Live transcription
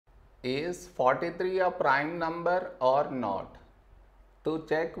Is 43 a prime number or not? To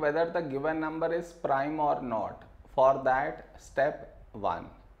check whether the given number is prime or not, for that, step 1.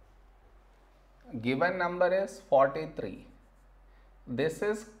 Given number is 43. This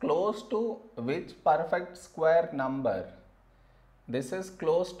is close to which perfect square number? This is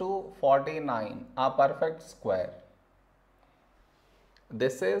close to 49, a perfect square.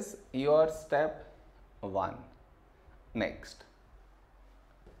 This is your step 1. Next.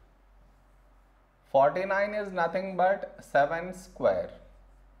 49 is nothing but 7 square.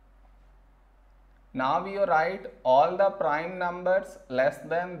 Now you write all the prime numbers less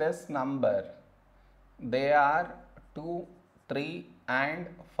than this number. They are 2, 3 and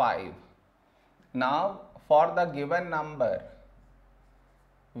 5. Now for the given number,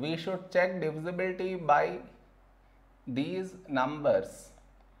 we should check divisibility by these numbers,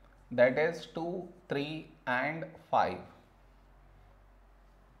 that is 2, 3 and 5.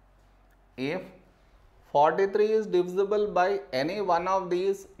 If 43 is divisible by any one of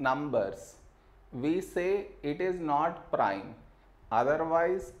these numbers, we say it is not prime,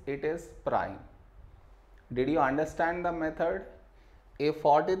 otherwise it is prime. Did you understand the method? If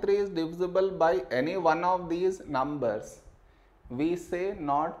 43 is divisible by any one of these numbers, we say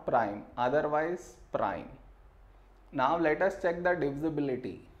not prime, otherwise prime. Now let us check the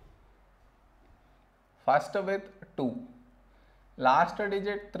divisibility. First with 2. Last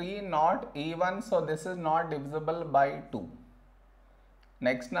digit 3 not even, so this is not divisible by 2.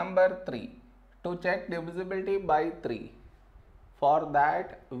 Next number 3. To check divisibility by 3, for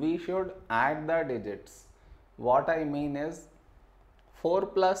that we should add the digits. What I mean is 4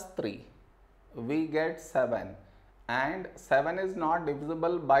 plus 3, we get 7, and 7 is not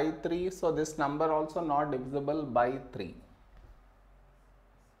divisible by 3, so this number also not divisible by 3.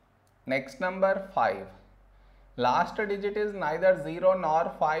 Next number 5. Last digit is neither 0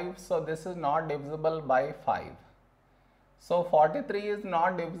 nor 5, so this is not divisible by 5. So 43 is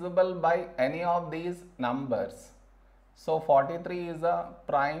not divisible by any of these numbers. So 43 is a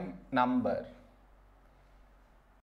prime number.